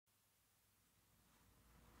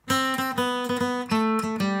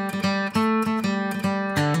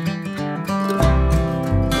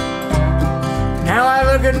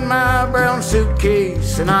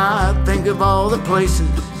case, and I think of all the places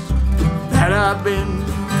that I've been.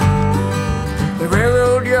 The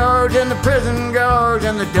railroad yards and the prison guards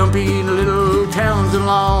and the dumpy little towns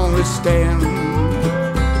along the stand.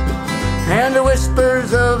 And the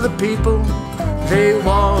whispers of the people, they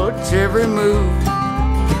watch every move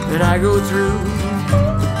that I go through.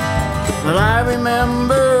 Well, I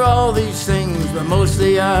remember all these things, but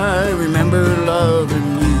mostly I remember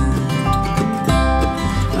loving you.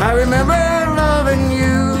 I remember loving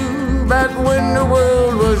you back when the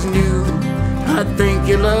world was new. I think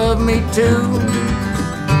you love me too.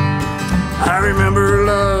 I remember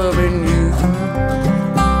loving you.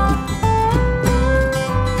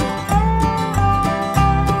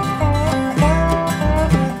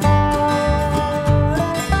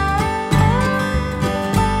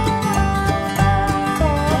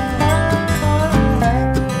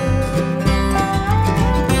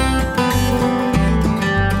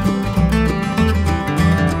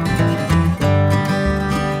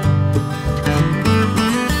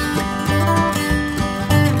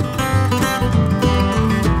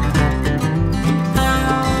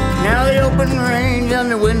 Range and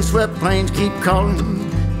the windswept plains keep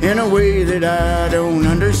calling in a way that I don't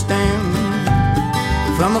understand.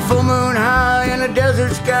 From a full moon high in a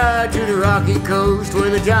desert sky to the rocky coast where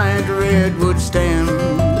the giant redwoods stand.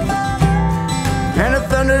 And a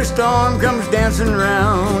thunderstorm comes dancing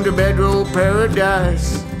round a bedroll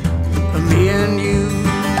paradise for me and you.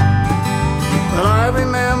 Well, I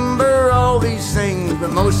remember all these things,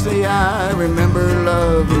 but mostly I remember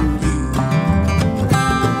loving you.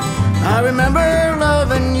 I remember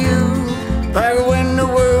loving you back when the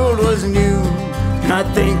world was new, and I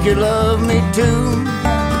think you love me too.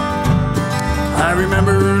 I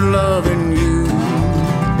remember loving you.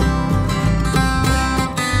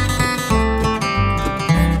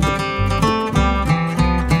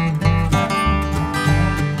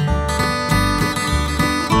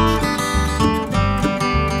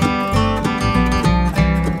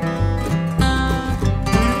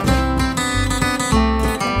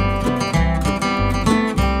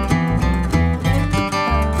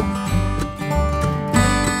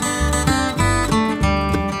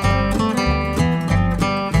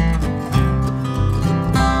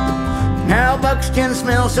 Buckskin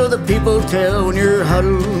smell, so the people tell when you're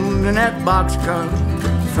huddled in that boxcar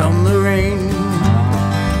from the rain.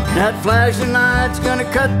 That flashing light's gonna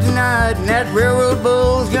cut tonight, and that railroad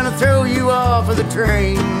bull's gonna throw you off of the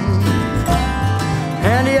train.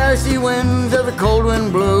 And the icy winds of the cold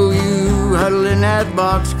wind blow you huddle in that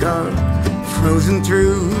boxcar, frozen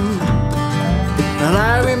through. Well,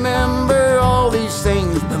 I remember all these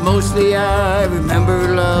things, but mostly I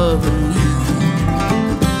remember loving you.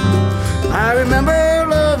 I remember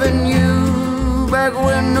loving you back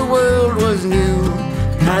when the world was new,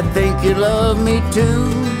 and I think you love me too.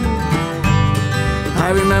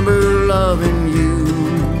 I remember loving you.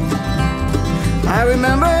 I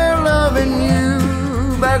remember loving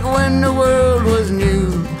you back when the world was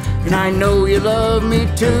new, and I know you love me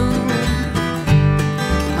too.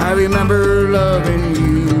 I remember loving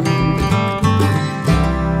you.